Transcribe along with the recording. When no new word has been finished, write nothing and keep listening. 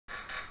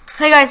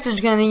Hey guys,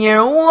 Sujgan here.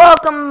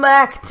 Welcome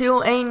back to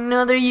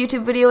another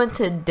YouTube video, and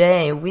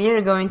today we are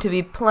going to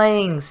be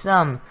playing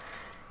some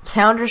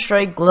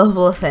Counter-Strike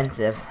Global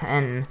Offensive.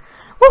 And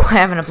I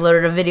haven't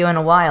uploaded a video in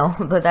a while,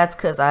 but that's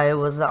because I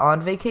was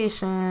on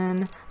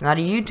vacation, not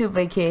a YouTube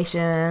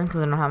vacation, because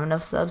I don't have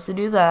enough subs to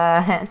do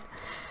that.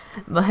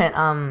 But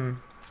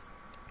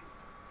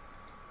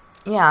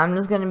yeah, I'm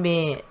just gonna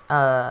be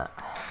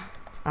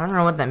I don't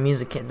know what that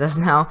music kit does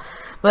now,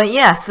 but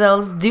yeah, so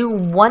let's do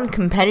one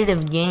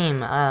competitive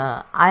game.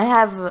 I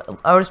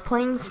was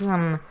playing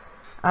some,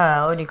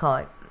 what do you call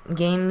it,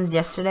 games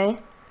yesterday,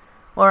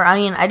 or I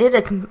mean, I did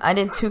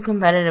two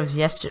competitives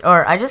yesterday,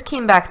 or I just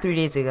came back 3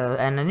 days ago,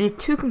 and I did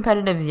two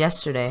competitives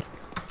yesterday.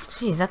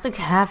 Jeez, that took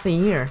half a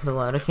year to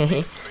load.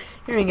 Okay,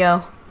 here we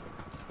go.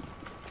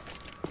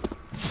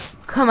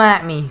 Come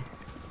at me.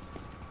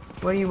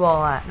 Where are you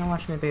all at? Now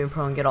watch me Baby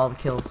Pro and get all the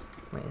kills.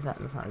 Wait,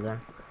 that's not a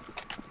gun.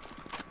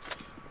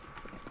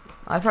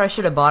 I probably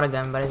should have bought a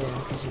gun, but I didn't,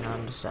 because, you know,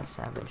 I'm just that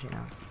savage, you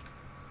know.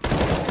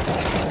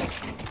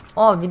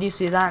 Oh, did you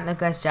see that? That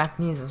guy's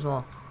Japanese as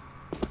well.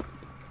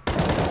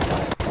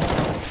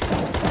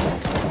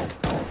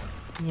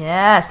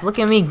 Yes, look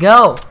at me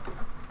go!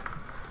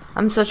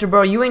 I'm such a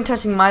bro. You ain't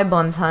touching my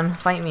buns, hun.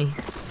 Fight me.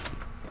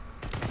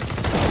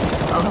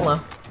 Oh,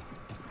 hello.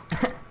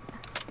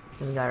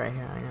 There's a guy right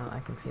here. I know. I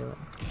can feel it.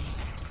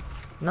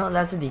 No,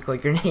 that's a decoy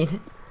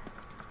grenade.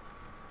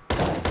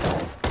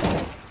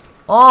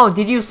 Oh,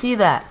 did you see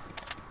that?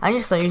 I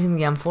just started using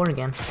the M4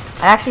 again.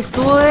 I actually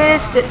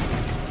switched it.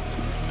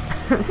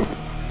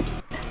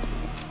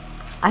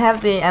 I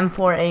have the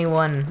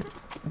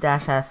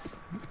M4A1-S.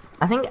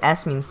 I think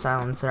S means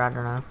silencer, I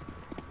don't know.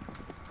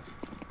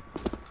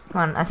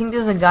 Come on, I think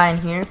there's a guy in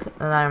here.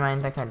 Never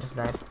mind, that guy just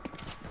died.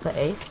 Is that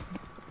Ace?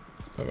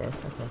 It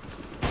is, okay.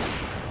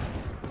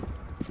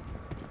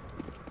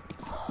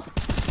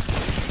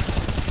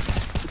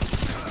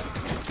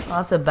 Oh,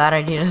 that's a bad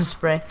idea to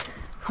spray.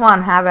 Come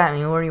on, have at me.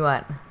 Where are you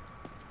at?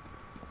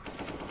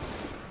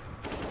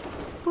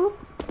 Boop.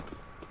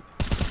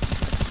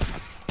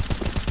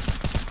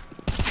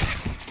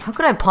 How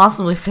could I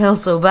possibly fail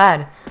so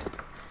bad?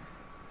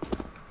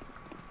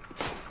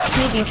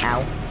 Sneaking.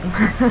 Ow.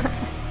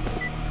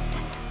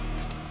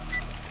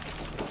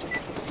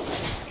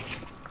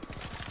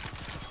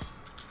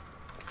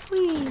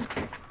 Whee.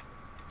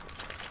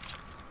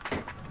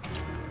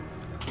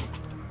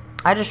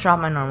 I just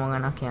dropped my normal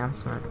gun. Okay, I'm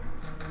smart.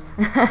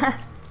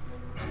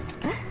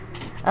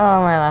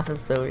 Oh, my laugh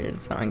is so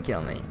weird. Someone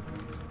kill me.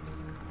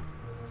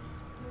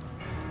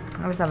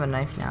 I always have a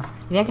knife now.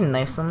 You think I can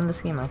knife someone in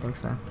this game? I think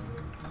so.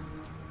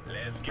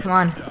 Come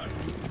on.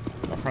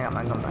 Yes, I got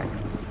my gun back.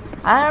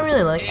 I don't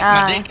really like.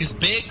 My dick is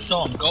big,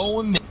 so I'm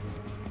going.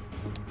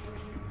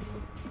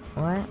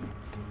 What?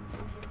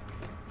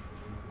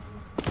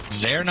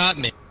 They're not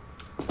me.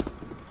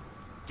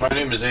 My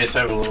name is Ace. I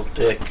have a little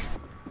dick.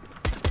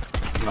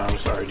 No, I'm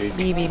sorry, dude.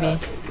 B.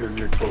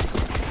 You're cool.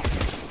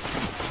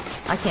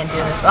 I can't do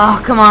this. Oh,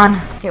 come on.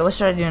 Okay, what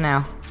should I do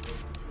now?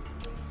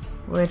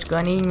 Which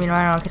gun? Okay,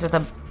 catch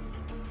the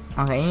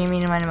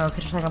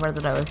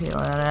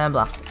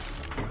blah.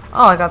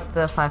 Oh, I got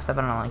the 5.7. I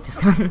don't like this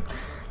gun.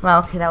 Well,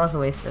 okay, that was a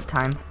waste of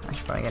time. I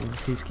should probably get a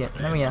defuse kit.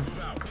 There we go.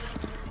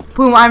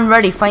 Boom, I'm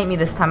ready. Fight me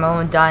this time. I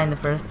won't die in the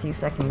first few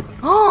seconds.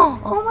 Oh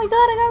my god,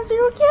 I got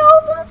 0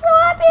 kills. I'm so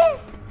happy.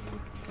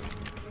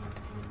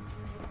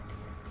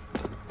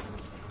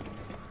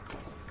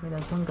 Wait,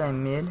 there's one guy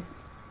mid.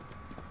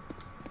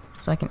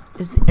 So I can.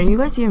 Are you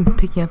guys even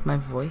picking up my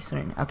voice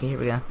right now? Okay, here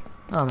we go.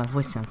 Oh, my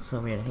voice sounds so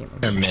weird. I hate my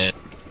voice.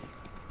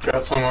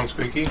 Got someone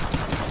squeaky?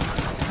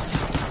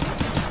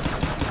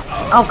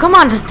 Oh, come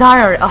on, just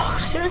die already. Oh,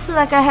 seriously,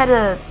 that guy had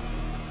a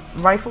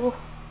rifle?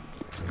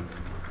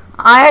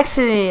 I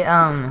actually,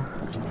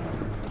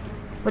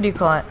 what do you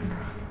call it?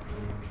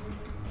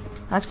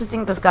 I actually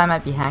think this guy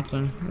might be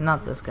hacking.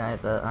 Not this guy,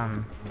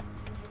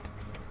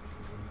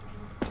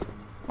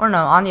 or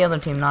no, on the other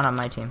team, not on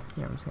my team.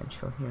 Here, I'm just gonna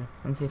chill here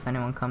and see if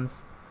anyone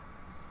comes.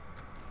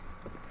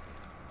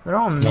 They're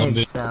all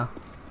mid, so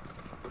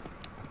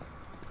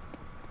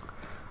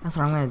that's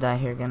where I'm gonna die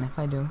here again if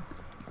I do.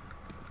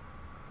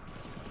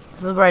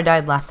 This is where I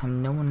died last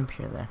time. No one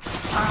appeared there.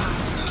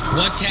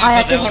 One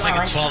tap, that was like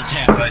a 12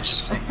 tap. I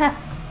just say.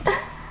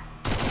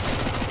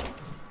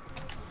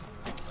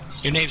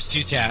 Your name's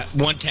 2 tap.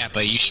 1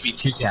 tappa. You should be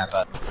 2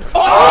 tappa.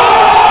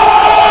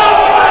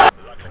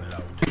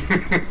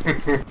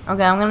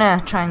 Okay, I'm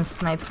gonna try and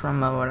snipe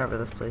from whatever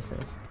this place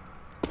is.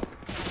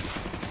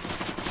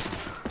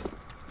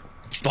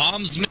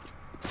 Bombs.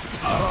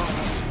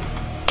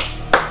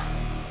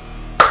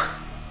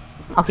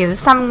 Okay,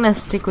 this time I'm gonna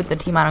stick with the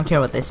team. I don't care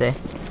what they say,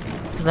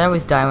 because I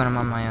always die when I'm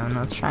on my own.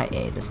 Let's try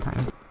A this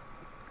time.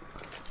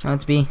 No,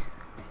 it's B.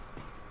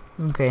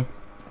 Okay.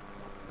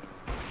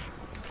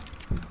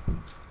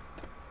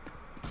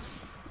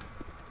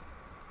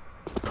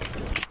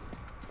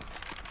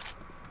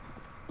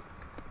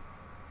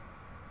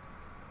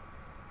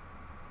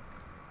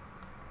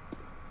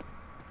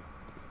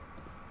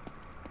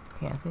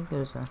 Okay, I think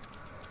there's a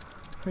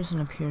person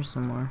up here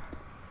somewhere.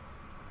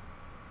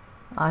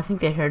 I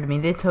think they heard me.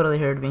 They totally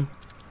heard me.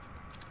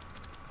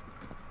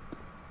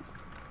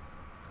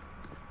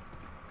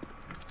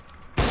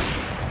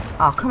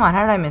 Oh, come on.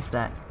 How did I miss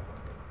that?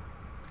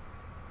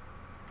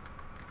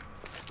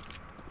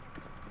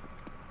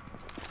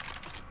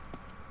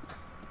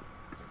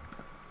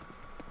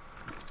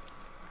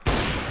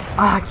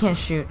 Oh, I can't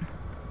shoot.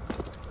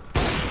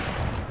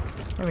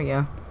 There we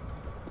go.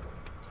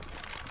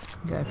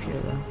 Go up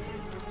here, though.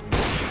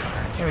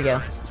 There we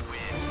go.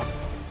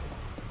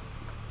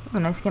 Oh,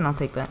 nice skin. I'll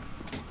take that.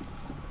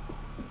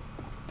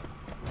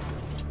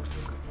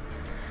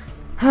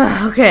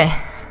 Okay.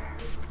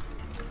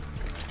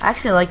 I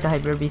actually like the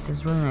Hyper Beast.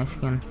 It's a really nice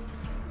skin.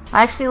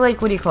 I actually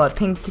like, what do you call it?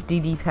 Pink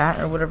DD Pat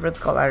or whatever it's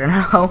called. I don't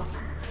know.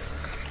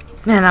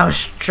 Man, that was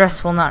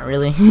stressful. Not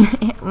really.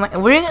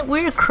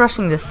 We're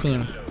crushing this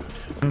team.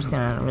 I'm just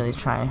gonna really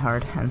try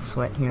hard and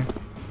sweat here.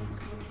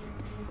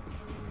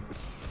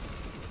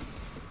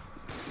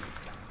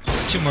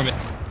 2 more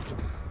minutes.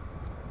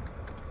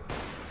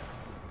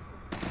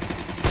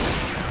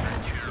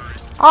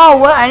 Oh,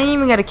 what? I didn't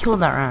even get a kill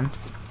that round.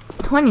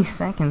 20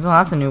 seconds. Well,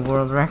 that's a new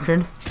world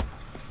record.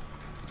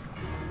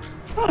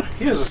 Huh,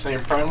 he has the same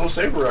primal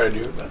saber I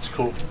do. That's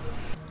cool.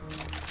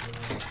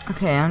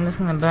 Okay, I'm just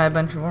gonna buy a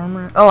bunch of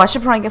armor. Oh, I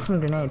should probably get some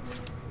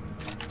grenades.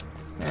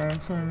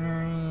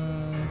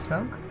 Incendiary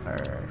smoke or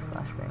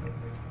flashbang?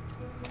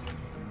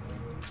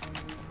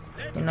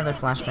 Another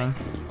flashbang.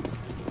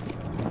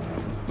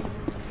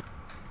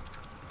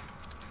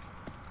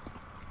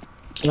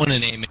 Wanna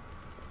name it?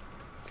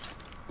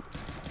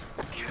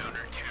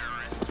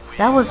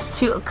 That was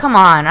too. Come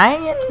on, I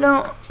didn't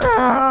know.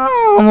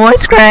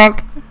 Voice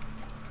crack.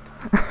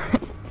 I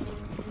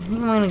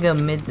think I'm gonna go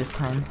mid this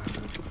time.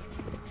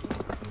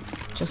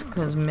 Just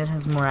because mid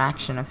has more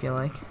action, I feel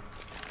like.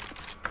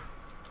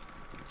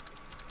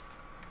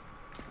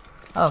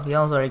 Oh,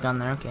 yellow's already gone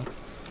there. Okay.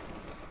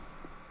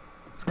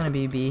 It's gonna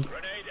be B.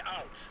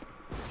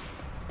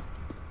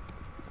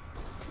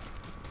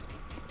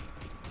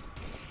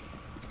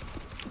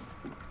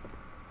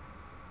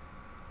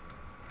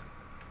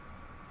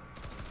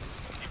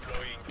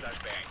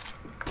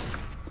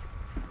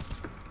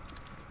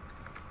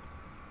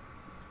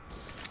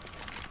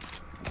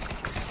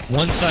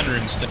 One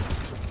sunroom still.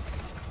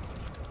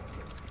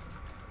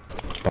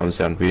 On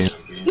sound B.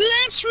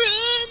 Let's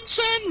run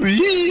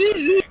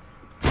sunroom.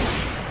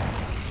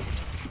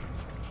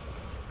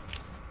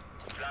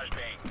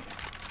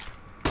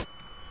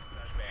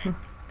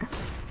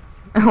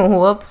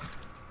 Whoops.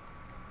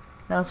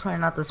 That was probably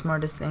not the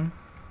smartest thing.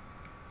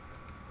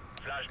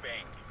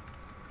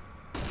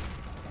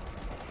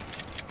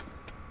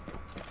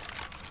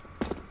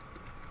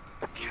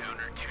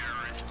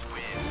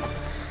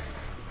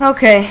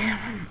 Okay,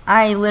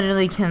 I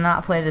literally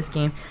cannot play this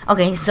game.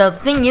 Okay, so the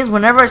thing is,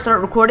 whenever I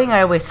start recording,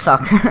 I always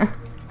suck.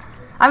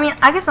 I mean,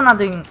 I guess I'm not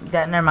doing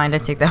that. Never mind, I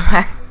take that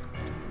back.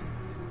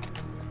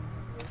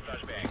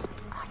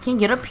 I can't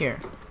get up here.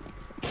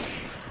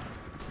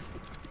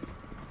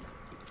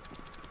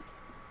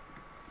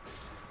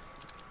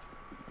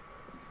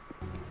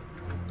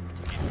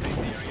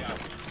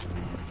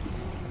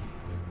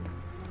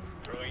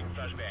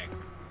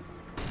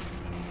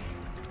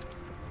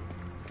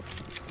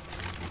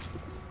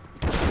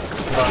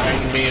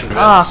 Behind me and Vince.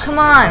 Oh, come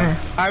on.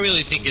 I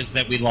really think is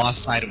that we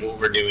lost sight of what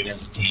we're doing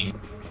as a team.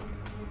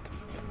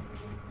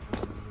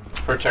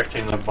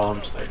 Protecting the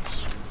bomb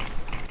sites.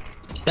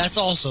 That's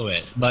also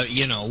it, but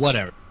you know,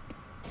 whatever.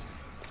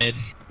 Mid.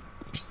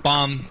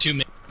 Bomb, 2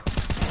 mid.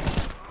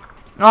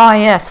 Oh,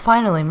 yes,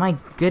 finally, my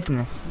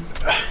goodness.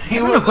 He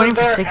I've been was recording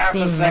for there 16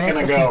 half a second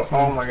minutes, ago. that's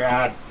insane. Oh my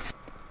god.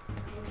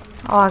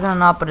 Oh, I got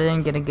an op, but I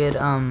didn't get a good,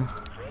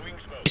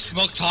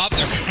 Smoke top,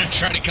 they're gonna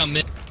try to come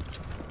in.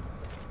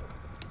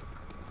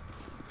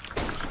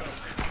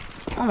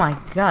 Oh my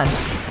god.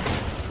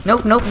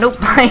 Nope, nope, nope.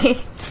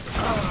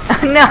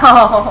 No.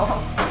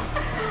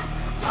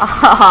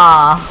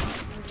 Ah.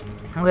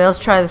 Okay, let's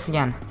try this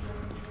again.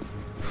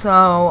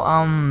 So,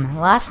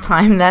 last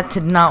time that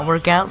did not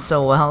work out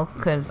so well,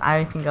 because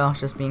I think I was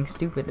just being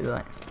stupid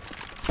about it.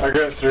 I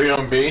got 3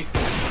 on B.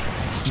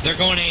 They're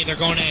going A, they're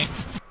going A.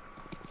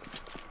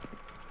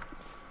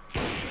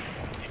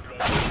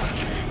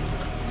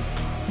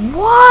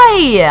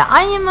 Why?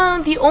 I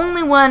am the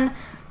only one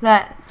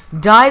that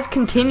dies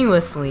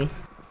continuously.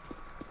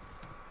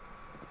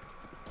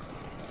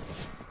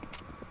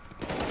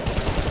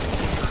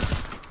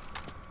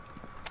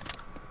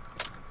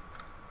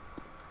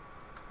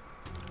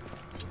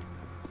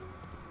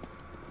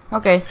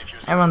 Okay,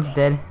 everyone's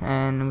dead,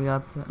 and we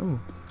got ooh,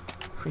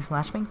 free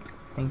flashbang.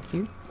 Thank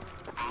you.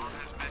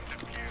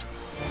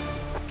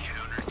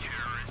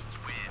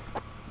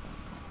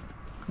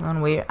 Come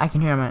on, wait! I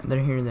can hear them. They're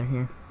here. They're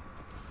here.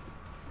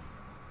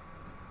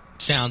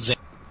 Sounds it.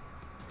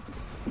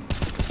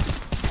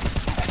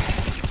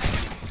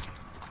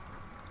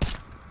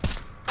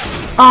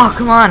 Oh,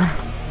 come on!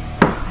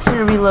 I should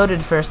have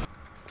reloaded first.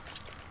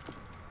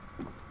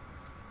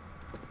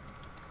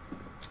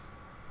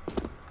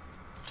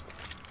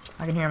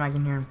 I can hear him. I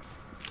can hear him.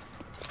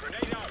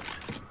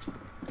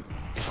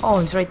 Oh,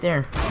 he's right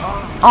there.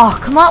 Oh,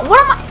 come on.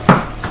 What am I?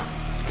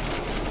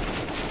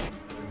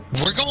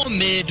 We're going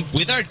mid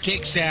with our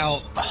dicks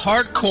out,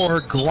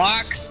 hardcore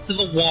Glocks to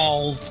the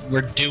walls.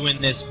 We're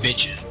doing this,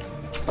 bitches.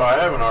 Oh, I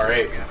have an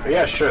R8. But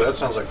yeah, sure, that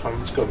sounds like fun.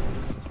 Let's go.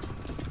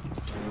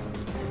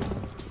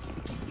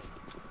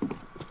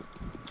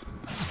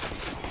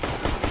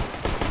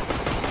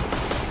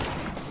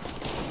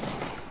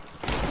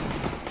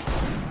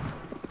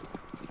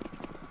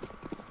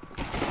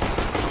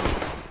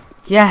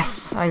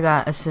 Yes, I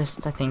got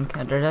assist, I think.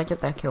 Did I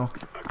get that kill?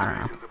 I don't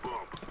know.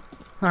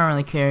 I don't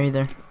really care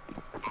either.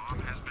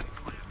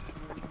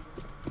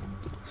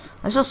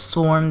 Let's just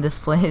storm this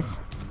place.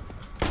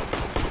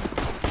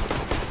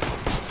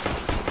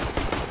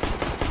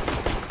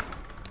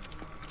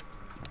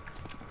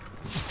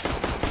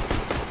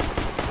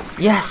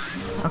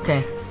 Yes!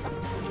 Okay.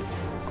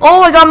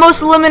 Oh, I got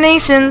most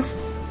eliminations!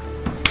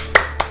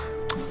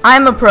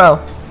 I'm a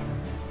pro.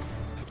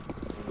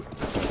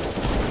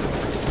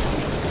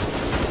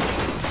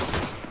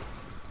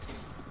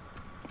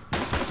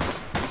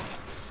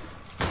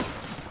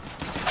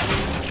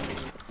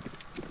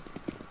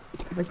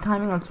 Perfect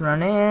timing, let's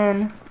run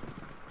in.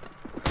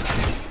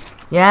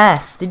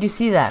 Yes, did you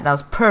see that? That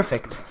was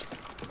perfect.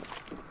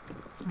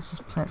 Let's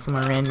just plant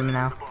somewhere random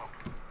now.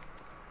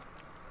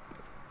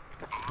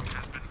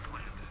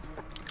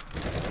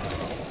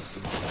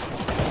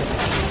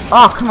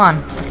 Oh, come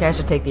on. Okay, I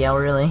should take the L,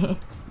 really.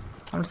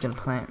 I'm just gonna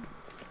plant.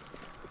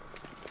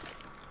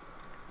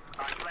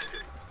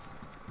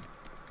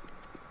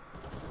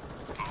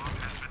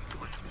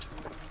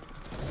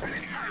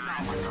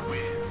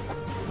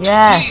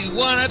 Yes. Do you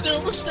wanna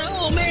build a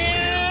snowman?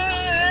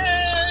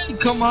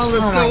 Come on,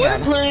 let's Oh my go God.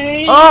 and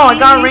play. Oh, I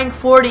got rank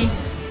 40.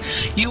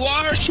 You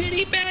are a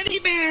shitty batty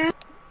man.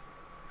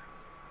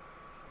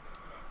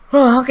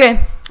 Oh, okay.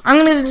 I'm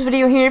gonna leave this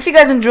video here. If you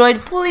guys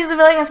enjoyed, please leave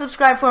a like and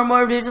subscribe for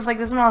more videos just like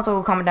this one.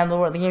 Also, comment down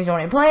below what the games you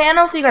want to play. And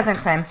I'll see you guys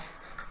next time.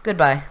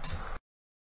 Goodbye.